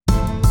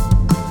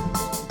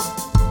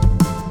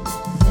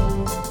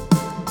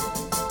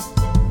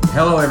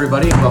Hello,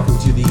 everybody, and welcome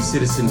to the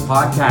Citizen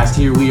Podcast.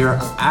 Here we are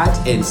at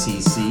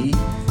NCC.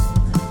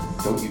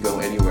 Don't you go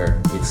anywhere.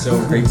 It's so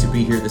great to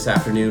be here this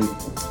afternoon.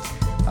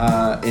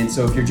 And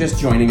so if you're just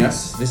joining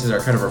us, this is our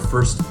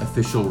first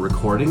official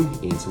recording.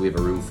 And so we have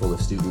a room full of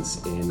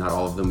students, and not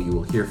all of them you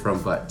will hear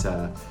from, but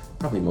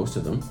probably most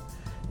of them.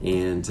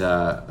 And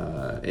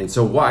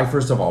so why,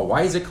 first of all,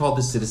 why is it called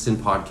the Citizen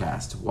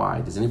Podcast?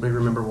 Why? Does anybody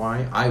remember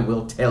why? I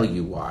will tell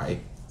you why.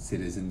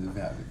 Citizens of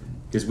heaven.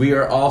 Because we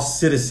are all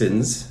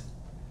citizens,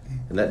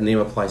 and that name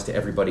applies to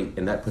everybody,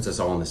 and that puts us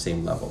all on the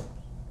same level.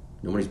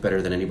 Nobody's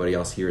better than anybody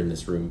else here in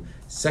this room.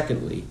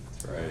 Secondly,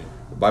 that's right.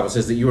 The Bible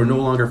says that you are no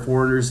longer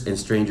foreigners and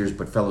strangers,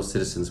 but fellow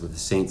citizens with the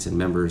saints and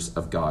members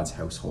of God's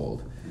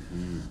household.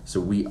 Mm-hmm. So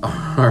we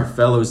are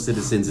fellow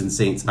citizens and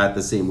saints at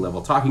the same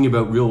level, talking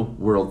about real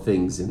world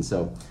things. And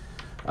so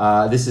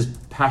this is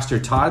Pastor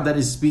Todd that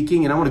is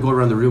speaking, and I want to go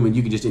around the room and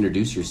you can just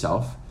introduce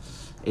yourself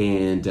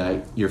and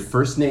your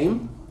first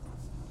name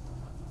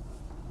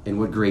and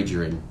what grade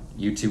you're in.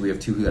 You two, we have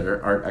two that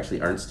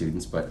aren't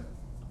students, but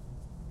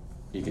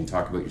you can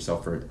talk about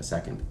yourself for a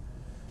second.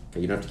 Okay,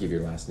 you don't have to give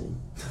your last name.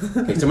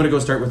 Okay, so I'm going to go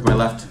start with my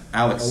left.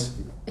 Alex.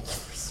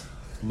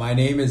 My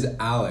name is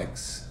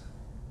Alex,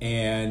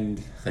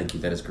 and... Thank you,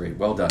 that is great.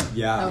 Well done.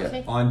 Yeah,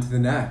 okay. On to the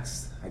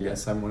next. I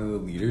guess I'm one of the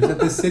leaders at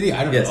this city.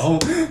 I don't know.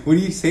 What do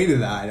you say to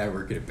that? I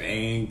work at a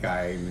bank.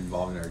 I'm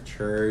involved in our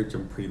church.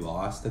 I'm pretty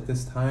lost at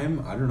this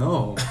time. I don't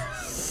know.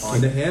 On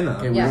to Hannah.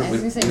 Okay, Yeah, I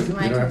was going to say,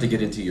 we don't have to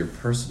get into your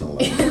personal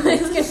life. I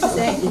was going to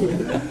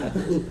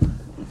say.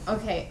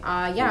 Okay,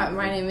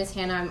 my name is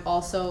Hannah. I'm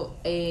also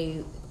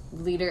a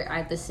leader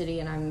at the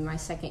city, and I'm in my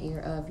second year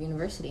of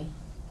university.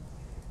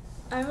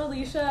 I'm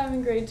Alicia. I'm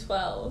in grade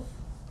 12.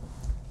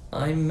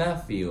 I'm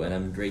Matthew, and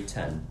I'm grade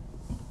 10.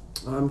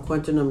 I'm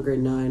Quentin. I'm grade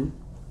 9.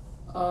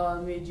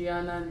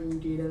 Adriana, I'm in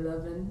grade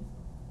 11.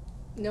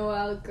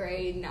 Noelle,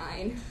 grade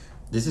 9.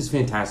 This is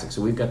fantastic.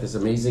 So we've got this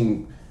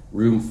amazing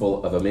room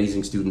full of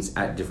amazing students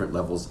at different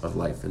levels of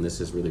life, and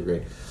this is really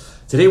great.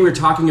 Today we're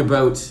talking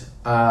about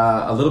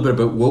a little bit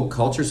about woke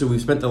culture. So we've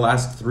spent the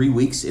last 3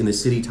 weeks in the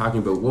city talking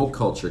about woke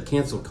culture,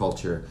 cancel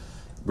culture.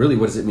 Really,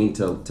 what does it mean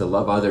to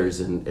love others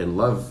and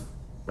love?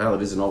 Well,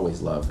 it isn't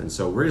always love. And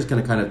so we're just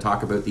going to kind of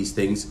talk about these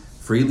things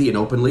freely and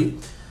openly.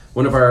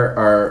 One of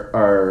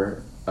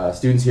our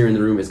students here in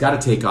the room has got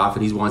to take off,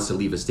 and he wants to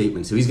leave a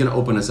statement. So he's going to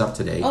open us up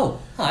today. Oh,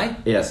 hi.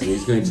 Yes, and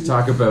he's going to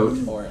talk about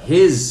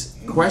his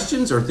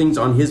questions or things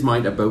on his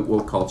mind about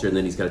woke culture, and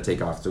then he's got to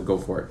take off. So go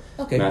for it.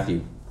 Okay.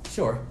 Matthew.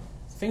 Sure.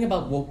 The thing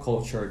about woke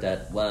culture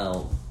that,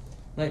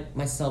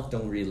 myself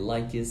don't really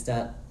like is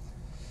that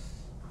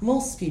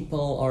most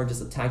people are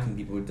just attacking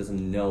people who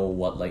doesn't know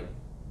what, how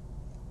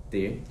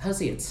to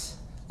say it?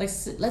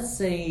 Let's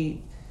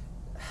say,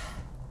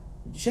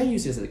 should I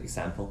use this as an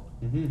example?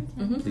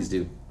 Mm-hmm. Mm-hmm. Please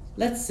do.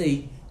 Let's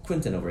say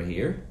Quentin over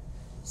here.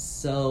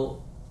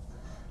 So,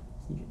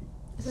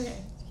 It's okay.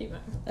 Keep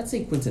going. let's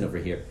say Quentin over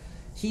here.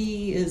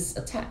 He is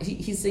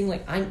he's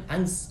saying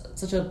I'm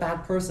such a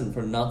bad person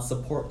for not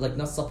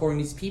supporting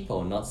these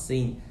people, not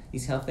seeing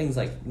these kind of things,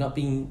 not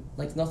being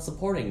not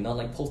supporting,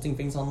 not posting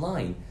things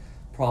online.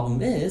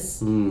 Problem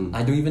is,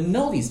 I don't even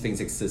know these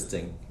things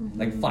existing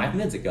 5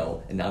 minutes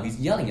ago, and now he's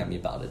yelling at me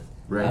about it.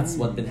 Right. That's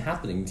what's been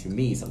happening to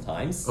me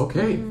sometimes.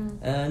 Okay.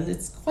 And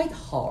it's quite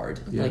hard,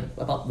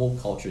 about woke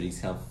culture, these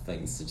kind of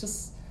things. It's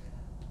just,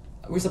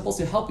 we're supposed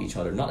to help each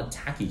other, not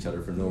attack each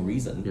other for no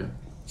reason. Yeah.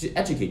 To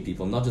educate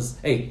people, not just,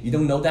 hey, you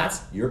don't know that?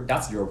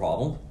 That's your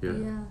problem.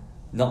 Yeah.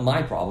 Not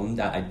my problem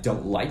that I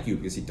don't like you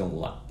because you don't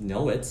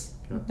know it.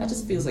 Yeah. That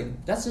just feels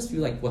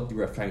like what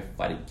we're trying to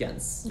fight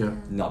against. Yeah.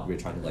 Not we're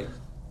trying to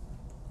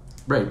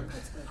Right.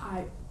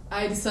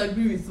 I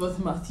disagree with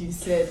what Matthew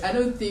said. I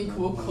don't think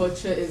woke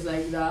culture is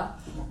like that,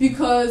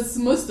 because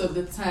most of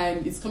the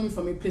time it's coming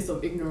from a place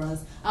of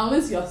ignorance. And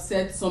once you have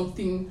said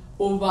something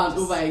over and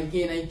over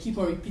again and you keep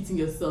on repeating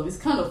yourself, it's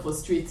kind of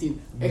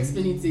frustrating.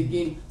 Explain it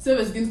again. So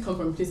it's going to come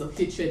from a place of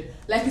hatred.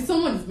 If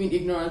someone is being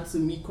ignorant to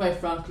me, quite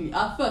frankly,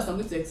 at first I'm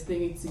going to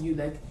explain it to you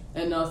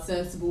in a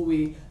sensible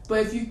way. But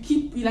if you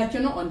keep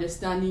you're not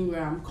understanding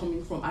where I'm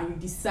coming from, and you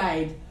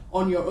decide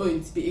on your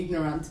own to be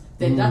ignorant,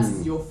 then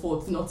that's your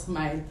fault, not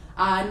mine.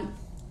 And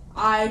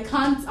I'm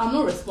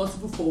not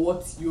responsible for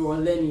what you're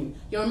learning.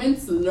 You're meant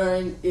to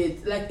learn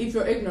it. If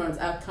you're ignorant,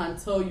 I can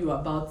tell you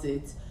about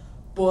it.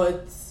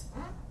 But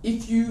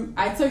if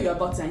I tell you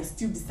about it and you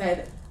still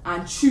decide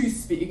and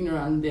choose to be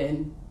ignorant,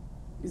 then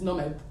it's not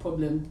my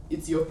problem.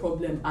 It's your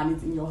problem, and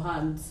it's in your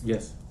hands.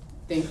 Yes.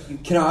 Thank you.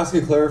 Can I ask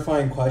a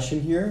clarifying question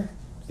here?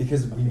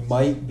 Because we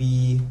might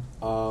be...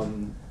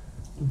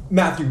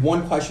 Matthew,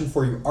 one question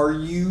for you. Are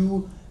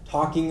you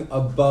talking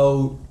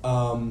about,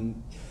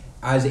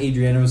 as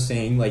Adriana was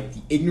saying,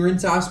 the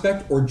ignorance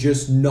aspect, or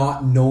just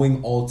not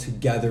knowing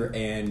altogether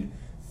and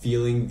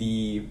feeling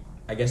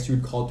I guess you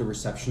would call it the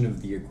reception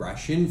of the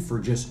aggression for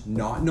just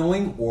not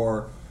knowing?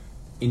 Or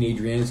in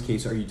Adriana's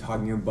case, are you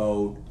talking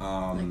about...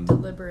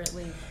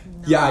 deliberately.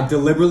 Yeah,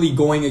 deliberately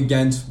going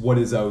against what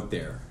is out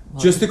there.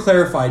 Just to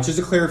clarify, just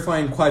a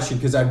clarifying question,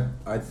 because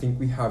I think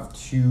we have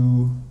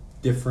two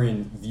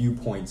different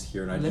viewpoints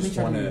here, and I just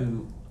want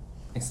to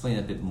explain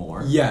a bit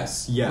more.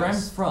 Yes, Where I'm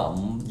yes.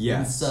 from,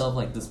 Yes. instead of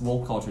like this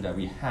woke culture that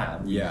we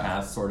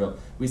have sort of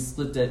we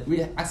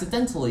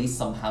accidentally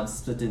somehow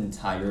split the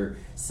entire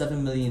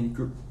 7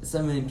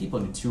 million people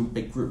into two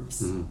big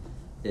groups.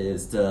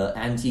 Is the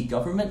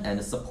anti-government and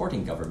the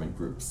supporting government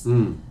groups.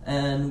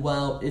 And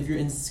well, if you're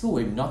in school,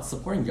 if you're not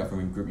supporting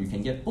government group, you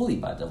can get bullied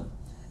by them.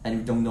 And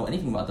if you don't know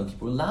anything about them,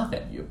 people will laugh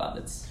at you about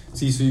it.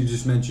 See, so you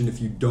just mentioned if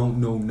you don't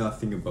know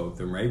nothing about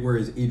them, right?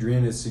 Whereas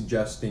Adrienne is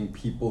suggesting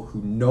people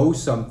who know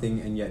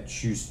something and yet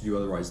choose to do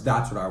otherwise.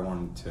 That's what I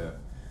wanted to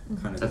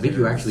kind of. I think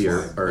you actually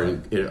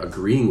are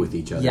agreeing with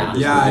each other. Yeah.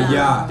 There's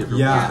Yeah. different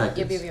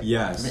perspectives. Yep.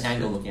 Yes. Different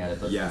angle looking at it,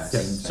 but Yes. Yeah.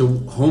 same So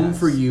thing. home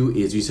for you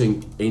is, you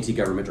saying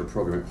anti-government or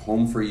pro-government,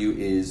 home for you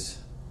is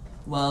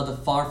Well, the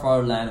far,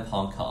 far land of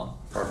Hong Kong.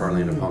 far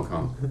land of Hong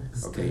Kong.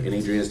 Okay, and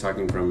Adrienne is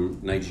talking from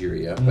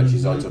Nigeria, but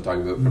she's also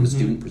talking about from a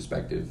student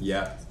perspective,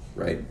 Yeah.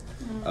 right?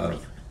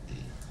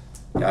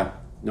 Yeah.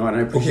 No, and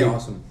I appreciate. Okay,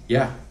 awesome.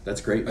 Yeah, that's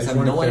great. I I just have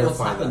wanna no idea what's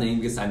clarify that. happening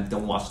because I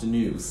don't watch the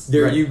news.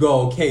 There Right. you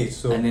go. Okay,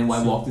 so. And then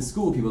when I so- walk to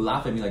school, people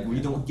laugh at me like, "You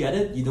don't get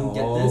it. You don't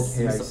get Oh, this.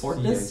 okay, You I support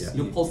see, this. I see.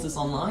 You don't post this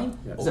online.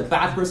 Yeah. It's a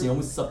bad person.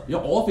 You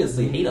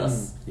obviously hate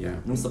us. Yeah. You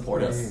don't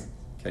support us.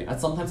 Okay.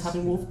 That's sometimes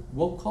happening with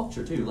woke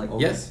culture too. Like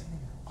Yes.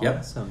 Yep.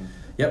 Awesome.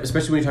 Yep,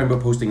 especially when you're talking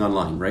about posting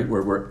online, right?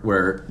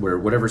 Where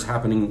whatever's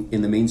happening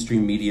in the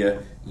mainstream media,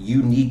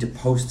 you need to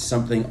post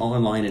something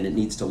online and it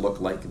needs to look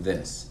like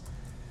this.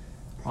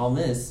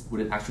 problem is,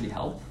 would it actually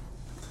help?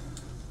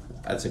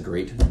 That's a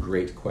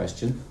great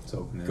question. Let's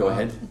open it Go up.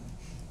 ahead.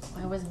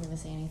 I wasn't gonna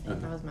say anything. Okay.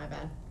 That was my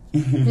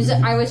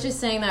bad. I was just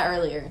saying that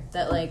earlier.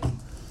 That like,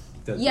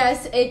 Does-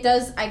 yes, it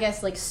does. I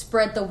guess like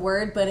spread the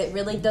word, but it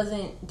really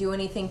doesn't do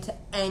anything to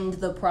end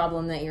the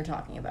problem that you're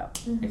talking about.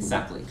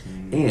 Exactly.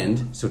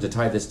 And so to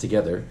tie this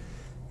together,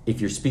 if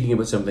you're speaking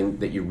about something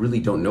that you really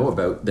don't know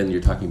about, then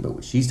you're talking about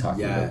what she's talking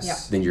Yes. Yeah.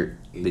 about.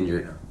 Then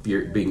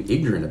you're being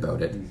ignorant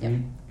about it, Yep.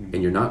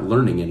 and you're not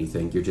learning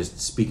anything. You're just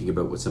speaking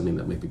about what something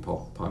that might be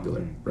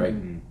popular, right?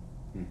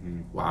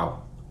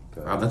 Wow.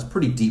 Wow, that's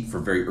pretty deep for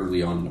very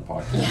early on in the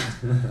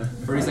podcast.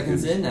 30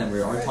 seconds in, and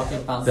we're already talking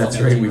about That's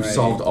something. right. We've Right.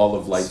 solved all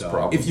of life's So,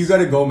 problems. if you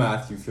gotta go,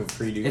 Matthew, feel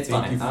free to. It's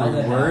Thank fine. you for I'll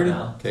your let word. it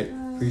now. Okay.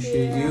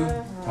 Appreciate you.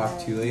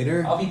 Talk to you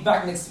later. I'll be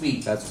back next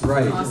week. That's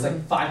right. Just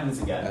like 5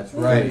 minutes ago. That's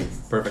right.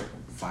 Perfect.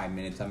 5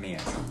 minutes a man.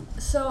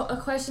 So, a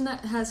question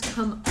that has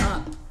come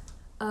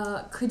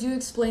up. Could you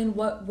explain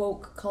what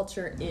woke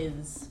culture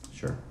is?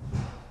 Sure.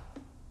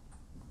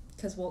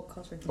 Because woke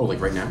culture. Can Oh, like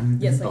right now?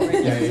 Yes, like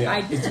right Yeah, now. yeah. I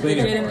Explain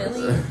it for us.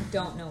 legitimately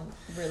don't know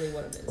really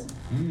what it is.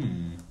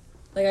 Hmm.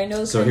 Like I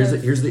know. So kind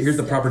here's of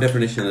the proper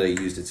definition that I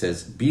used. It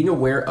says being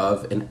aware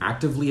of and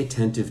actively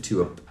attentive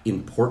to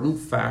important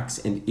facts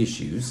and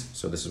issues.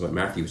 So this is what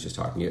Matthew was just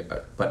talking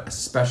about, but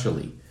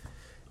especially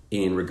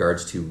in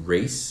regards to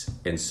race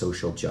and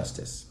social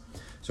justice.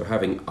 So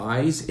having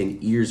eyes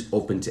and ears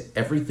open to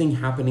everything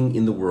happening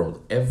in the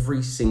world,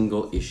 every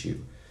single issue.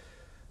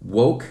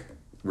 Woke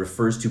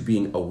refers to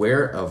being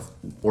aware of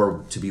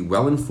or to be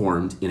well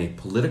informed in a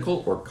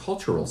political or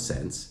cultural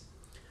sense,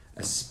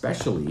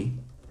 especially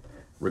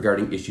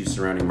regarding issues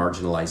surrounding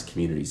marginalized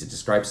communities. It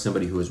describes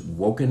somebody who has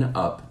woken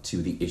up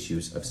to the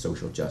issues of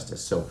social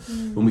justice. So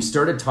when we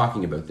started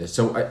talking about this,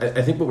 so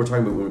I think what we're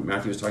talking about when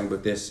Matthew was talking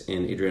about this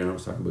and Adriana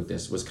was talking about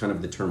this was kind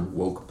of the term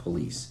woke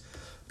police.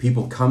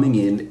 People coming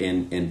in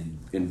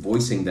and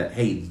voicing that,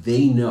 hey,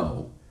 they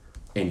know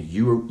and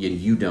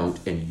you don't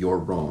and you're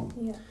wrong.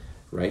 Yeah.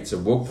 Right? So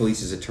woke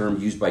police is a term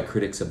used by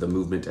critics of the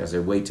movement as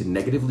a way to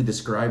negatively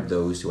describe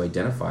those who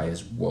identify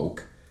as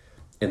woke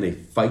and they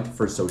fight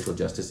for social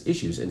justice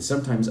issues. And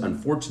sometimes,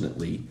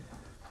 unfortunately,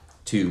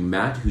 to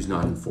Matthew who's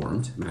not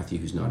informed,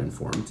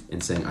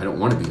 and saying, I don't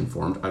want to be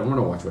informed, I don't want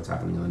to watch what's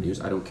happening on the news,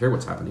 I don't care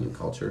what's happening in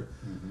culture.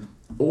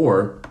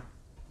 Or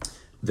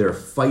they're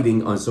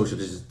fighting on social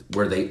justice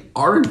where they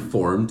are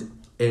informed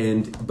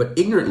but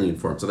ignorantly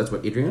informed. So that's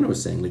what Adriana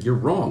was saying. Like, you're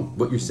wrong.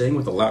 What you're saying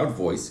with a loud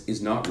voice is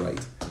not right.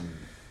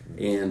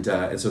 And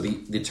so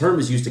the term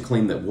is used to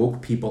claim that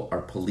woke people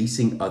are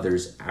policing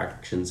others'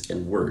 actions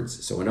and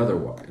words. So in other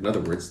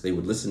words, they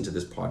would listen to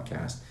this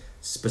podcast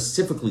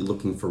specifically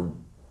looking for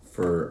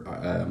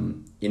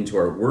into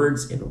our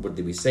words and what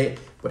did we say it,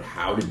 but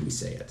how did we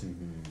say it?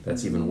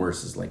 That's even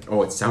worse. Is like,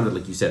 oh, it sounded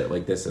like you said it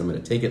like this, and I'm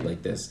going to take it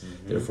like this.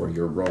 Therefore,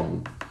 you're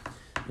wrong.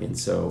 And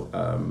so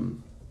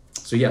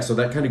so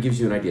that kind of gives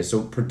you an idea.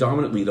 So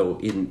predominantly, though,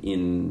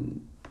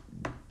 in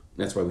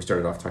that's why we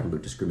started off talking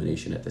about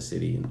discrimination at the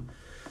city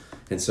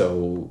and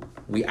so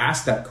we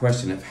asked that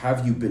question of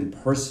have you been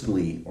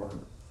personally or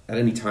at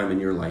any time in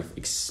your life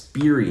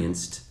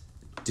experienced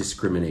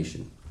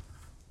discrimination?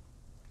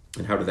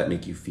 And how did that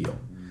make you feel?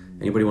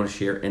 Anybody want to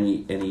share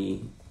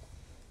any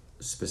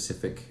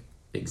specific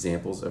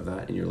examples of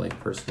that in your life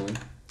personally?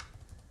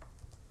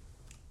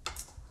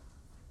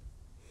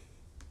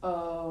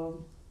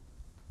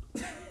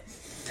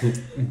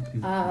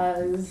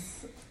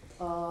 As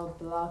a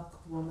black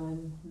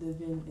woman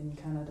living in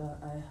Canada,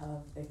 I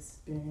have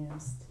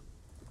experienced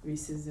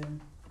racism,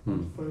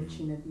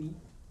 unfortunately.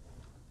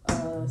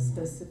 A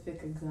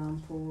specific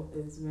example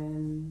is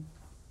when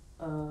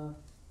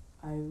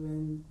I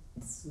went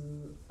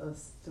to a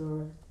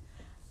store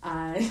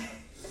and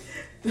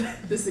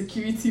the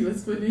security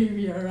was following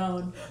me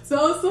around. So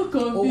I was so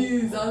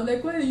confused. I was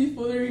like, why are you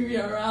following me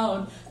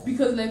around?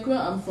 Because like where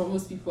I'm from,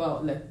 most people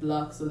are like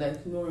black, so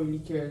like no one really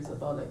cares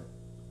about like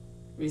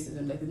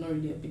racism. Like it's not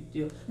really a big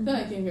deal. Then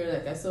I came here,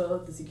 like I saw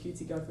the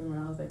security guard from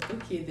around. I was like,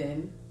 okay,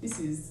 then this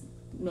is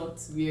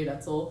not weird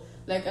at all.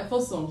 Like I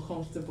felt so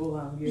uncomfortable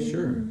and weird.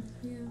 Sure.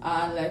 Yeah.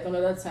 And like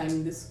another time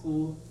in this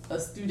school, a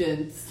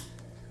student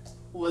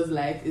was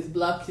like, "It's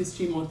Black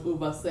History Month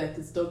over, so I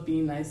could stop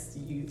being nice to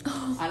you."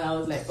 And I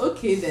was like,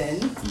 okay then.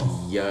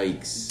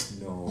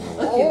 Yikes. No.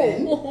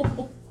 Okay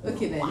then.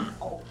 Okay then.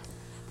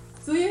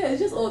 So yeah,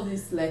 it's just all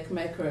these like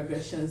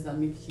microaggressions that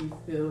make you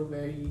feel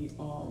very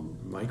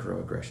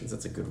Microaggressions,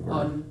 that's a good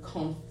word.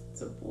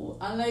 uncomfortable,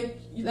 and like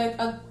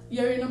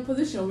you're in a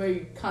position where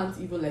you can't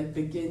even like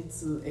begin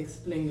to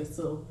explain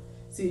yourself,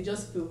 so you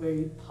just feel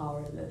very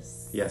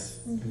powerless.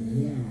 Yes.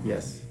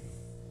 Yes.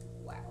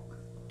 Wow.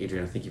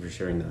 Adriana, thank you for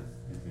sharing that.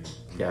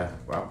 Yeah,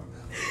 wow.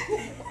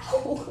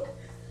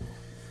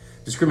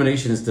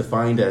 Discrimination is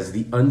defined as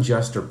the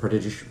unjust or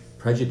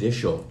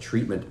prejudicial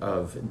treatment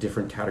of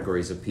different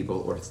categories of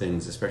people or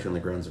things, especially on the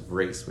grounds of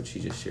race, which she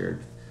just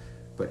shared.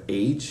 But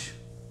age,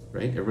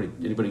 right?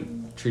 Anybody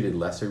treated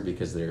lesser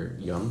because they're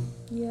young?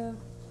 Yeah.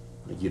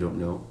 Like you don't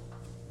know,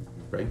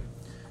 right?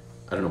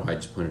 I don't know why I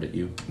just pointed at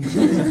you.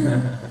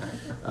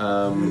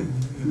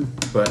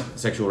 But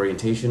sexual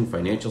orientation,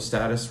 financial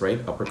status, right?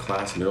 Upper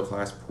class, middle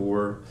class,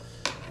 poor.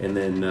 And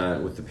then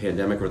with the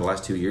pandemic over the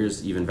last 2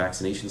 years, even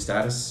vaccination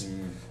status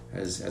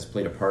has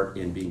played a part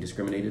in being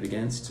discriminated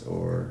against.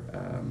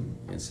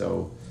 And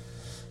so,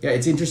 yeah,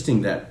 it's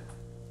interesting that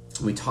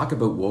we talk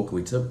about woke,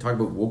 talk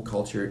about woke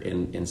culture,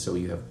 and so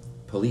you have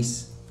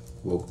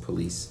woke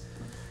police,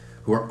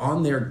 who are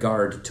on their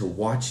guard to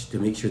watch to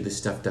make sure this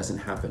stuff doesn't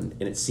happen.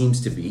 And it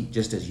seems to be,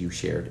 just as you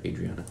shared,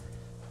 Adriana,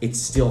 it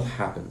still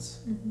happens.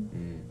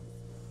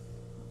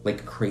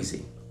 Like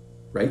crazy,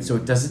 right? So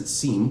it doesn't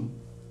seem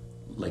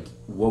like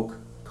woke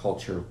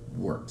culture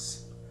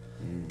works.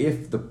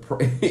 If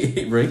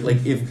right,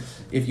 like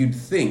if you'd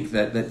think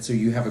that so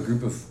you have a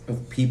group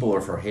of people,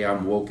 or for, hey,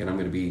 I'm woke and I'm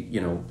going to be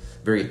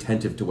very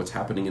attentive to what's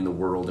happening in the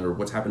world or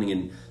what's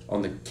happening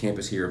on the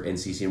campus here of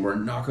NCC, and we're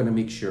not going to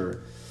make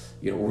sure,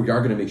 we are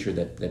going to make sure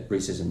that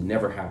racism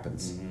never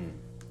happens.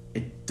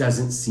 It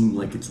doesn't seem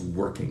like it's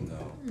working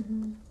though.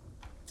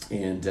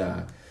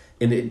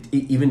 And it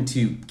even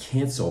to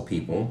cancel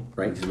people,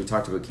 right? Because we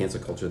talked about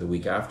cancel culture the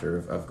week after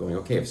of going,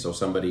 okay, if so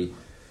somebody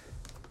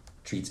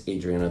treats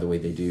Adriana the way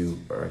they do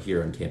or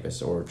here on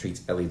campus, or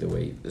treats Ellie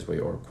this way,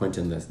 or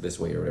Quentin this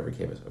way, or whatever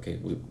campus, okay,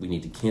 we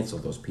need to cancel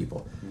those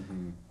people.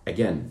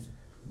 Again,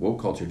 woke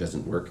culture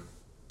doesn't work.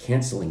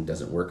 Canceling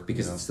doesn't work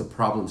because it's the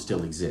problem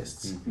still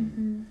exists.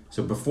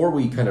 So before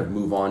we kind of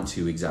move on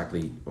to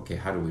exactly, okay,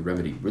 how do we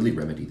really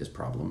remedy this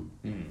problem,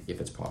 if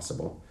it's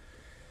possible,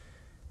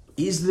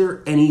 is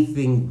there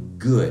anything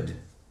good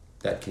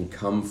that can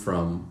come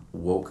from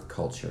woke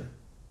culture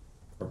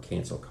or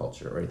cancel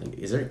culture or anything?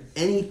 Is there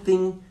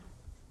anything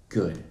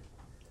good?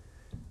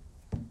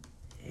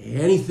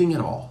 Anything at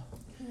all?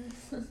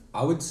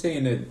 I would say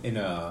in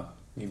a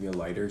maybe a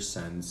lighter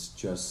sense,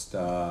 just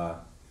I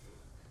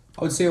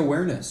would say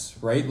awareness,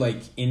 right?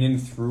 Like in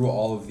and through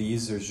all of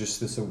these, there's just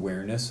this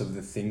awareness of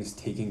the things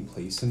taking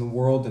place in the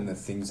world and the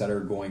things that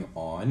are going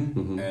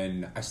on.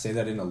 And I say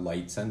that in a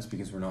light sense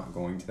because we're not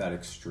going to that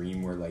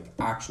extreme where like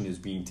action is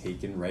being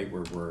taken, right?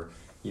 Where we're,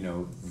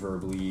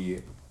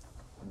 verbally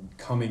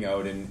coming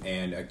out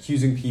and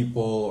accusing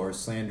people or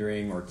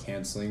slandering or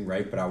canceling,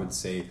 right? But I would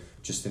say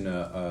just in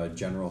a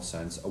general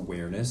sense,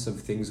 awareness of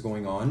things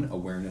going on,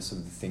 awareness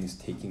of the things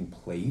taking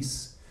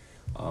place.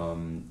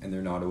 And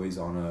they're not always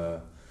on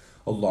a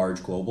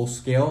large global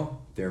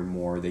scale.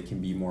 They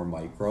can be more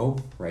micro,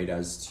 right?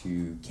 As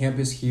to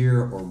campus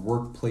here or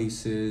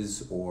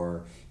workplaces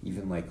or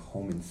even like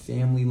home and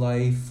family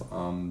life.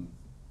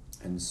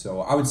 And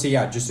so I would say,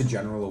 yeah, just a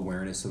general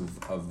awareness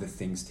of the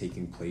things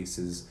taking place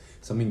is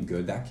something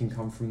good that can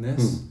come from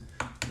this.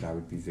 But I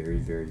would be very,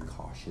 very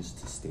cautious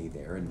to stay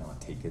there and not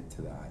take it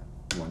to that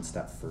one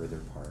step further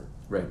part.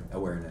 Right.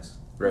 Awareness.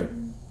 Right.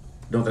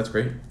 No, that's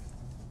great.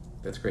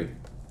 That's great.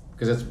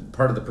 Because that's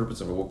part of the purpose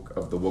of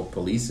the woke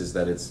police, is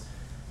that it's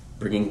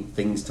bringing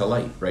things to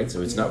light, right?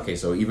 So it's not, okay,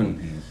 so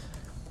even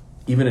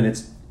in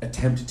its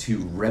attempt to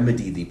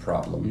remedy the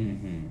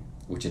problem,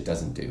 which it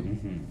doesn't do,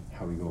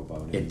 how we go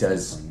about it. It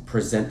does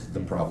present the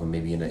problem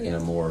maybe in a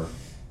more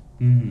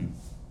kind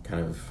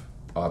of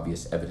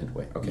obvious, evident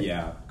way. Okay.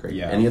 Yeah. Great.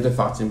 Yeah. Any other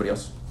thoughts? Anybody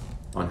else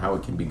on how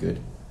it can be good?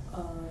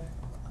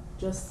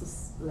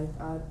 Just to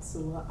add to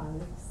what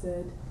Alex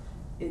said,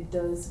 it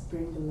does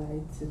bring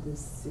light to the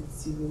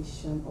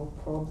situation or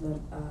problem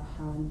at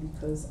hand,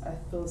 because I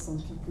feel some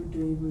people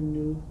don't even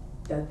know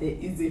that there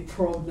is a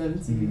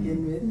problem to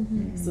begin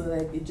with. So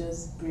it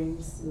just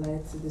brings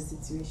light to the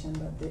situation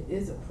that there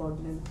is a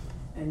problem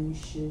and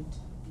you should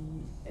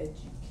be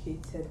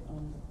educated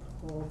on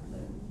the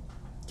problem.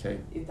 Okay.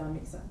 If that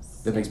makes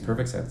sense. That makes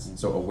perfect sense.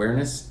 So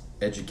awareness,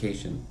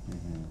 education,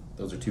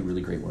 those are two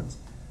really great ones.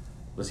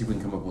 Let's see if we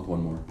can come up with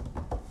one more.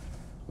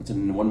 What's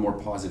one more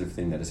positive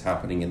thing that is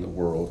happening in the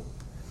world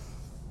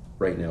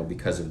right now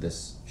because of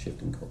this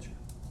shift in culture?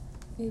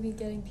 Maybe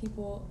getting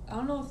people, I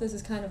don't know if this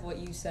is kind of what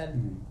you said,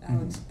 Mm-hmm.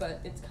 Alex,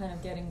 but it's kind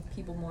of getting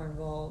people more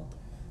involved.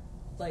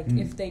 Like, Mm.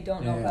 if they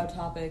don't know Yeah, about a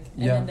topic,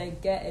 and Yeah. then they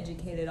get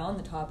educated on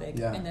the topic,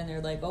 Yeah. and then they're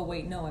like, oh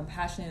wait, no, I'm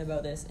passionate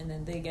about this, and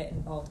then they get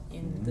involved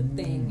in the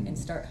thing and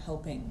start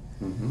helping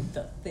Mm-hmm.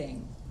 the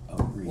thing.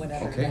 Outreach.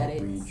 Whatever Okay. that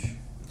is. Outreach.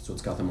 So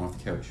it's got them off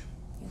the couch.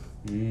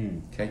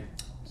 Okay.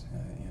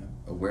 Yeah.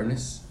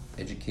 Awareness,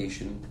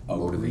 education, Outreach,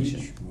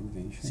 motivation.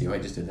 motivation. See how I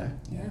just did that?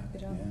 Yeah. Yeah,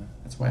 good job.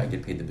 That's why I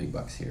get paid the big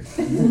bucks here.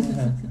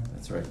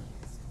 That's right.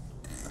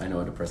 I know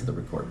how to press the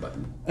record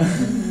button.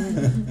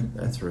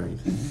 That's right.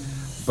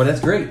 But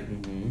that's great.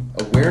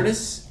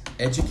 Awareness,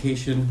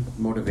 education,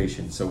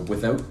 motivation. So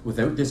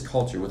without this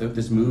culture, without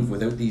this move,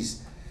 without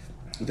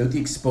the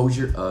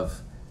exposure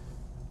of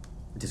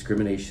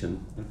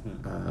discrimination,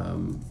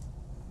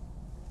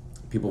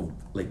 people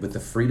like with the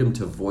freedom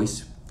to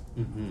voice,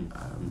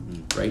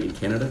 right, in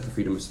Canada, the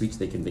freedom of speech,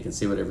 they can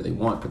say whatever they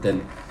want, but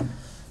then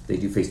they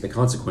do face the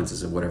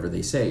consequences of whatever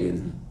they say,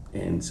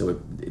 and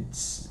so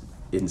it's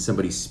in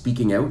somebody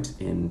speaking out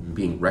and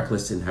being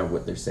reckless in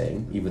what they're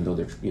saying, even though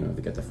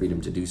they got the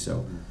freedom to do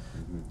so.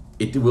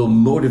 It will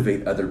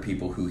motivate other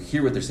people who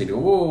hear what they're saying.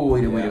 Oh,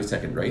 wait a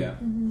second, right? Yeah.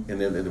 And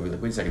then they're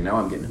like, wait a second, now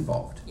I'm getting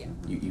involved. Yeah.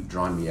 You've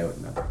drawn me out,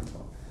 and I'm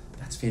involved.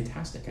 That's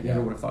fantastic. I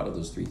never would have thought of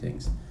those three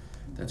things.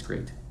 That's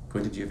great.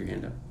 Quinn, did you have your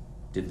hand up?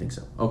 Didn't think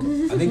so.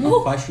 Okay. I think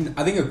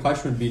a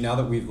question would be, now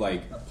that we've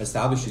like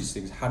established these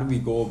things, how do we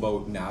go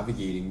about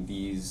navigating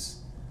these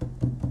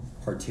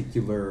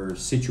particular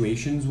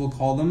situations, we'll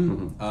call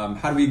them?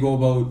 How do we go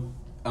about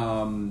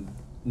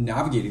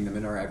navigating them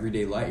in our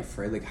everyday life,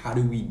 right? Like, how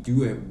do we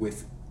do it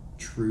with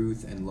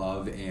truth and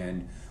love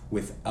and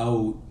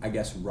without, I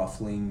guess,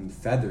 ruffling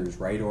feathers,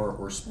 right?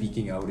 Or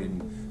speaking out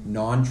in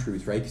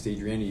non-truth, right? Because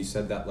Adriana, you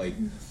said that, like,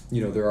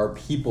 there are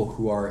people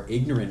who are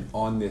ignorant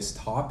on this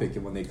topic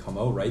and when they come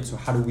out, right? So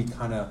how do we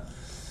kind of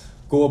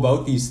go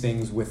about these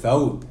things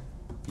without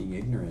being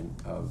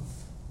ignorant of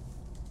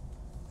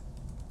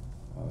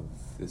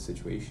the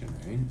situation,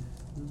 right?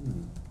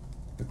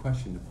 The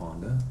question to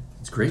ponder.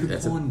 It's great.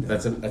 That's an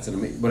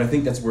amazing. But I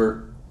think that's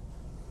where,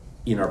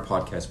 in our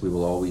podcast, we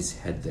will always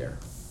head there.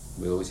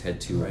 We always head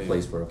to a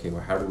place where, okay,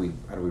 well, how do we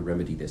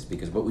remedy this?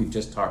 Because what we've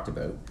just talked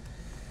about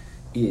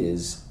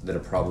is that a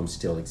problem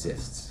still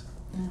exists.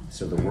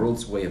 So the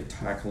world's way of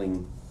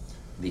tackling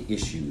the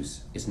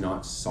issues is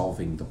not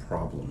solving the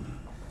problem.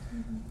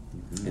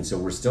 And so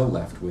we're still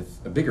left with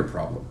a bigger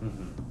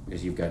problem,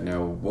 because you've got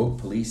now woke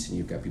police, and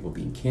you've got people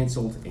being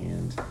canceled,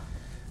 and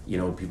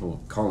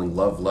people calling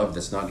love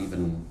that's not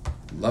even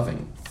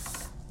loving.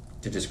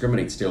 To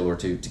discriminate still, or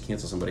to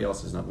cancel somebody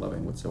else, is not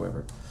loving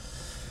whatsoever.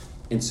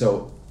 And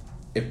so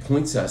it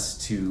points us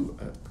to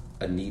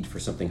a need for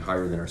something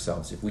higher than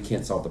ourselves. If we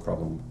can't solve the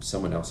problem,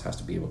 someone else has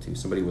to be able to.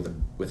 Somebody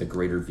with a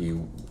greater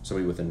view,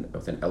 somebody with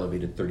an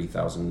elevated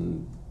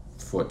 30,000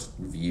 foot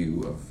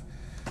view of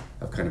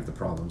kind of the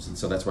problems. And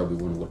so that's why we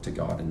want to look to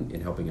God in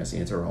helping us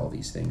answer all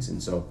these things.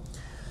 And so,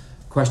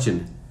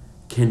 question: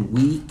 can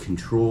we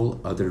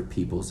control other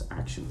people's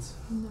actions?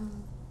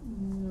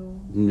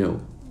 No.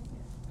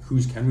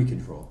 Whose can we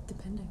control?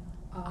 Depending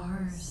on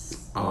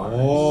Ours.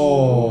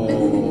 Oh.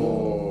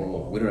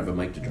 We don't have a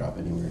mic to drop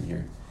anywhere in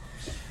here.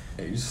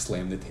 Yeah, you just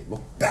slam the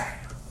table. Bang!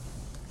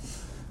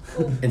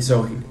 And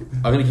so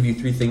I'm going to give you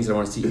three things I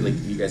want to see, like,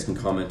 you guys can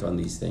comment on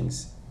these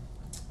things.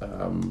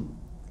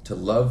 To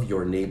love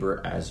your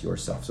neighbor as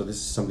yourself. So this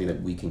is something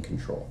that we can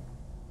control,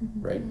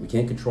 right? We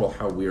can't control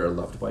how we are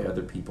loved by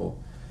other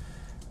people,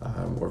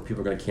 or if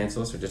people are going to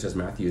cancel us, or just as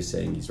Matthew is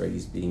saying,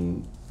 he's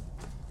being,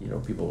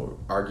 people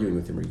are arguing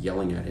with him or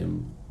yelling at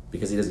him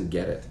because he doesn't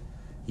get it.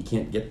 He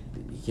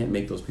can't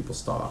make those people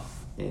stop,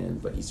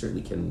 but he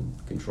certainly can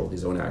control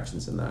his own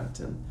actions in that,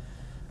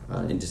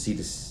 and to see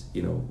this,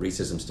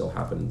 racism still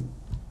happen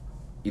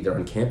either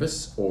on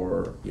campus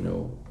or,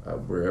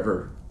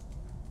 wherever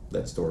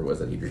that store was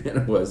that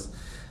Adriana was,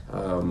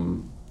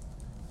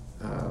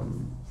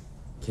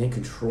 can't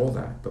control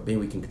that, but maybe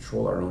we can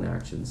control our own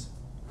actions.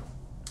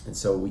 And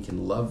so we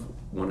can love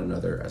one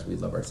another as we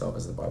love ourselves,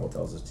 as the Bible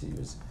tells us to,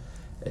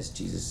 as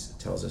Jesus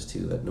tells us to,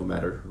 that no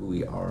matter who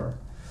we are.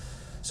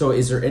 So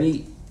is there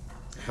any,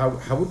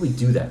 how would we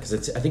do that?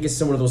 Because I think it's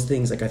some of those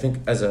things, like, I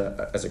think as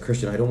a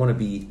Christian, I don't want to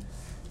be,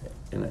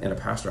 and a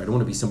pastor, I don't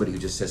want to be somebody who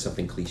just says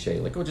something cliche,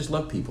 like, oh, just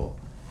love people.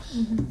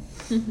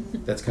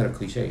 That's kind of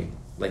cliche.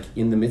 Like,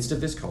 in the midst of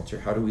this culture,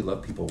 how do we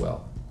love people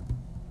well?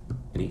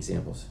 Any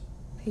examples?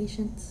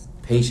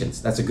 Patience.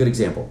 That's a good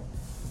example.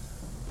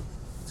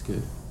 That's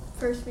good.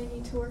 First, we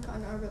need to work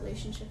on our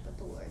relationship with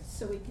the Lord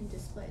so we can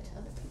display it to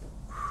other people.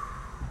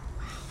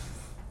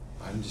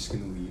 I'm just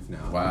going to leave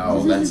now. Wow,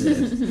 that's it.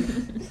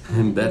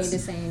 And Don't need to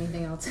say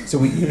anything else. So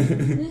we,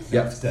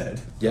 Yep,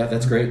 dead. yeah,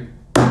 that's great.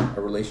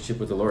 Our relationship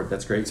with the Lord,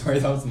 that's great. Sorry,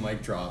 that was the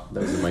mic drop.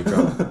 That was a mic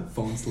drop.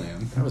 Phone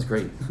slam. That was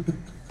great.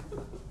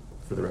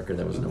 For the record,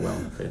 that was Noel.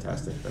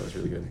 Fantastic. That was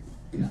really good.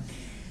 Yeah.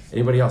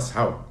 Anybody else?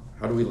 How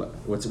How do we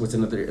what's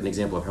an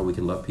example of how we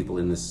can love people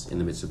in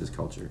the midst of this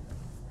culture?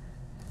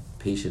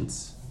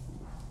 Patience.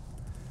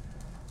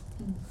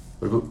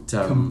 What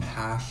about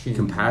Compassion.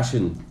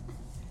 Compassion.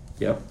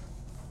 Yep.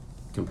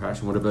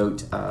 Compassion. What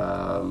about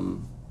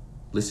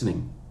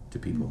listening to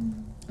people?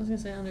 I was gonna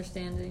say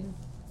understanding.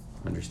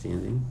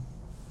 Understanding.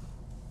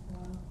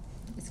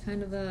 It's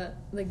kind of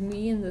like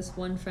me and this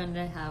one friend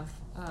I have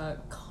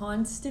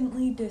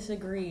constantly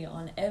disagree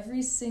on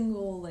every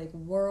single like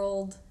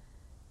world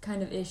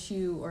kind of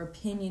issue or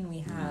opinion we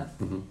have,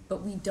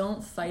 but we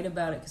don't fight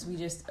about it because we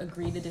just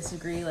agree to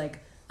disagree. Like,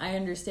 I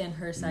understand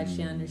her side,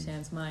 she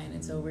understands mine,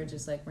 and so we're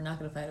just like, we're not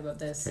going to fight about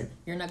this. Okay.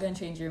 You're not going to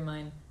change your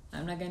mind.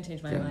 I'm not going to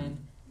change my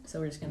mind. So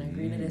we're just going to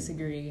agree to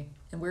disagree,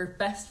 and we're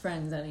best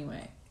friends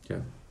anyway. Yeah.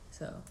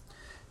 So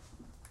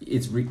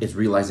it's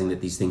realizing that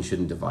these things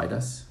shouldn't divide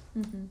us,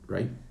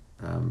 right?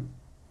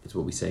 It's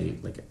what we say,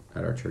 like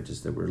at our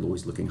churches, that we're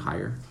always looking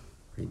higher,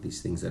 right?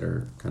 These things that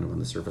are kind of on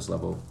the surface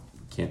level,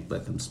 can't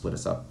let them split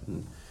us up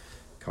and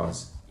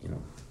cause,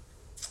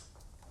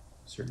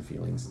 certain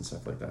feelings and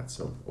stuff like that.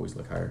 So always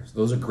look higher. So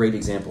those are great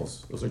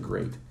examples. Those are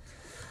great.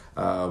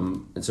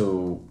 And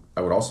so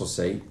I would also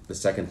say the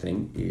second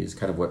thing is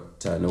kind of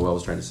what Noelle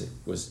was trying to say,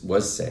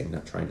 was saying,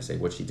 not trying to say,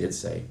 what she did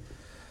say,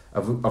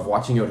 of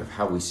watching out of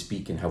how we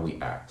speak and how we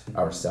act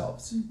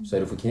ourselves. So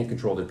that if we can't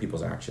control other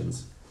people's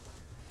actions,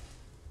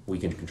 we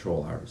can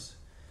control ours.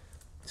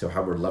 So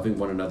how we're loving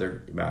one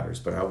another matters,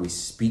 but how we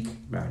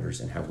speak matters,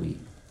 and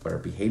what our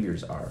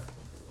behaviors are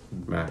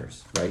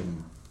matters, right?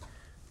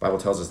 Bible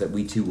tells us that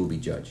we too will be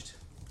judged.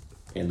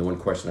 And the one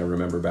question I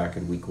remember back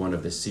in week 1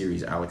 of this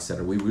series, Alex said,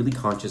 are we really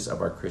conscious of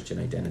our Christian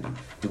identity?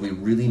 Do we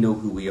really know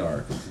who we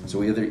are? So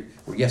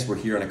we're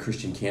here on a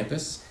Christian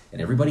campus,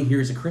 and everybody here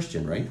is a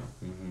Christian, right?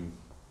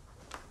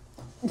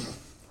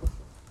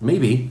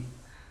 Maybe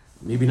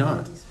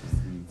not.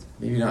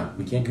 Maybe not.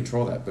 We can't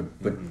control that,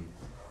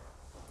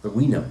 but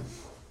we know.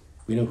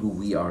 We know who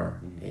we are,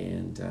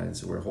 and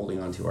so we're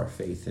holding on to our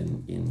faith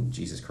in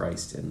Jesus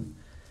Christ, and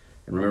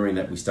remembering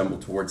that we stumble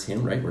towards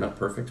Him, right? We're not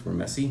perfect, we're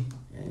messy,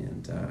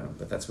 and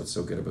but that's what's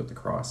so good about the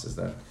cross,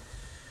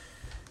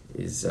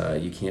 is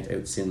you can't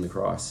out-sin the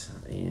cross,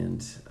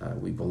 and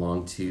we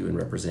belong to and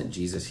represent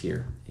Jesus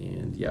here,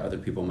 and other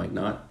people might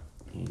not,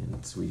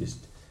 and so we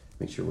just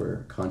make sure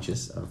we're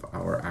conscious of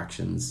our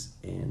actions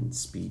and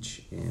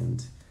speech.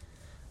 And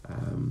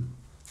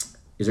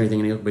is there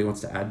anything anybody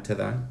wants to add to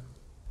that?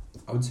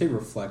 I would say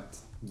reflect,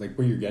 like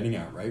what you're getting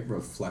at, right?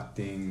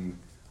 Reflecting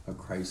a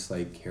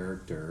Christ-like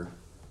character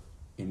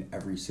in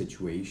every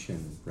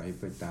situation, right?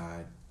 But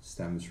that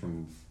stems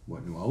from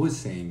what Noelle was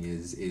saying,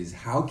 is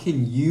how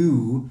can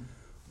you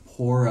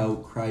pour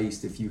out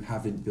Christ if you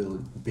haven't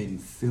been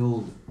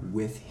filled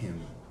with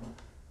Him,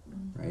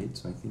 right?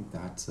 So I think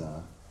that's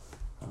I'd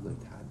like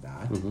to add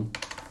that.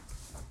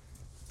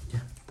 Yeah,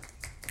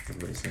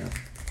 everybody say that.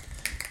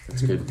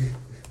 That's good.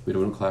 We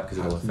don't want to clap because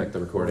it'll affect the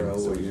recording,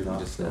 so we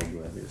just snap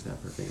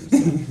our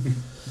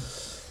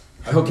fingers.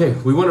 Okay,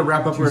 we want to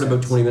wrap up. We're at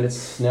about 20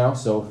 minutes now,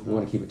 so we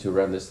want to keep it to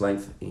around this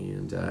length.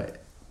 And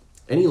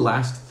any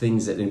last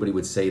things that anybody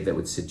would say that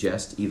would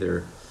suggest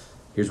either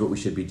here's what we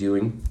should be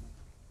doing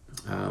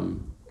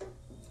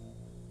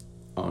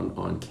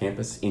on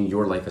campus in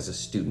your life as a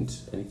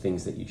student? Any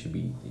things that you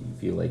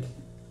feel like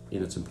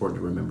it's important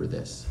to remember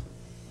this?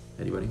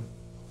 Anybody?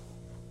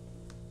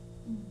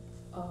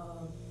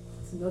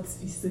 To not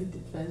be so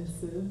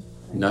defensive.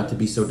 Not to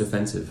be so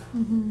defensive.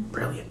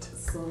 Brilliant.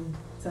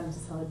 Sometimes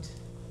it's hard to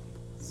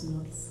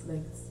not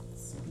speak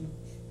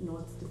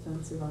not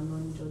defensive and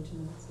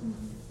non-judgmental.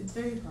 It's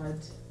very hard.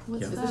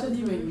 What's that?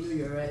 Especially when you know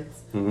you're right.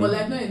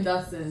 But not in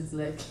that sense,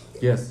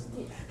 Yes.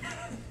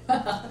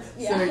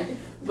 Sorry.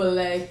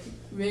 But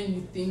when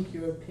you think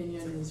your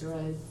opinion is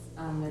right,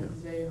 and it's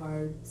very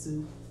hard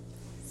to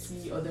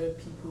see other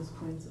people's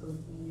points of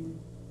view.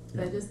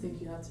 So I just think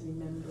you have to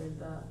remember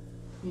that,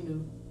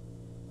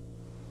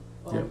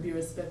 be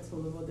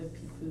respectful of other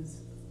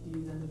people's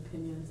views and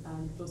opinions,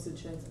 and also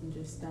try to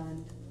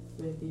understand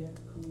where they are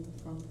coming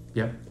from.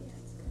 Yep.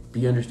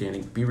 Be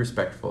understanding, be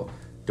respectful,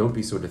 don't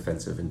be so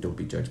defensive, and don't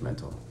be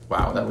judgmental.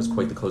 Wow, that was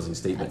quite the closing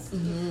statement.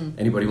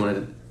 Anybody want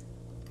to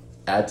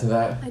add to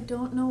that? I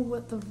don't know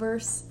what the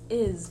verse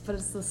is, but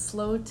it's the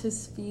slow to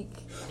speak.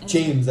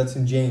 James, that's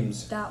in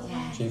James. That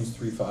one. James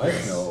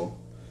 3:5? No.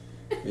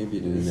 Maybe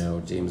it is. No,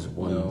 James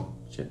 1. No.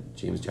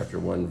 James chapter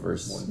 1,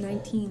 verse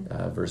 19.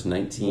 Verse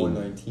 19.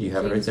 1:19. You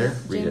have it right there?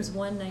 Read James it.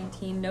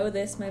 1:19. Know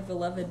this, my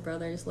beloved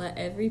brothers, let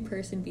every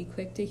person be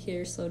quick to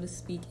hear, slow to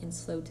speak, and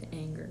slow to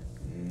anger.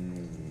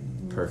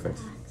 Perfect.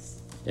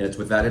 And it's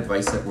with that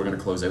advice that we're going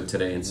to close out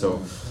today. And so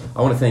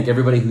I want to thank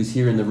everybody who's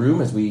here in the room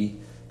as we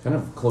kind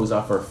of close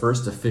off our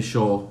first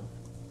official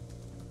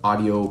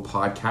audio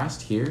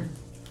podcast here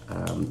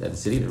at the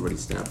city. Everybody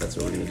snap. That's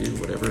what we're going to do,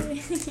 whatever.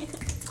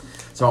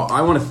 So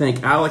I want to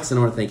thank Alex, and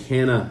I want to thank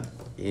Hannah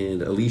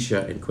and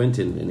Alicia and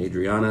Quentin and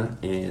Adriana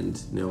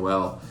and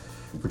Noelle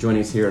for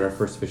joining us here at our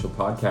first official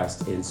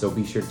podcast. And so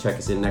be sure to check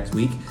us in next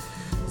week.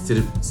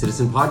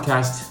 Citizen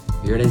Podcast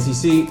here at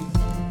NCC.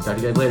 Talk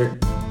to you guys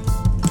later.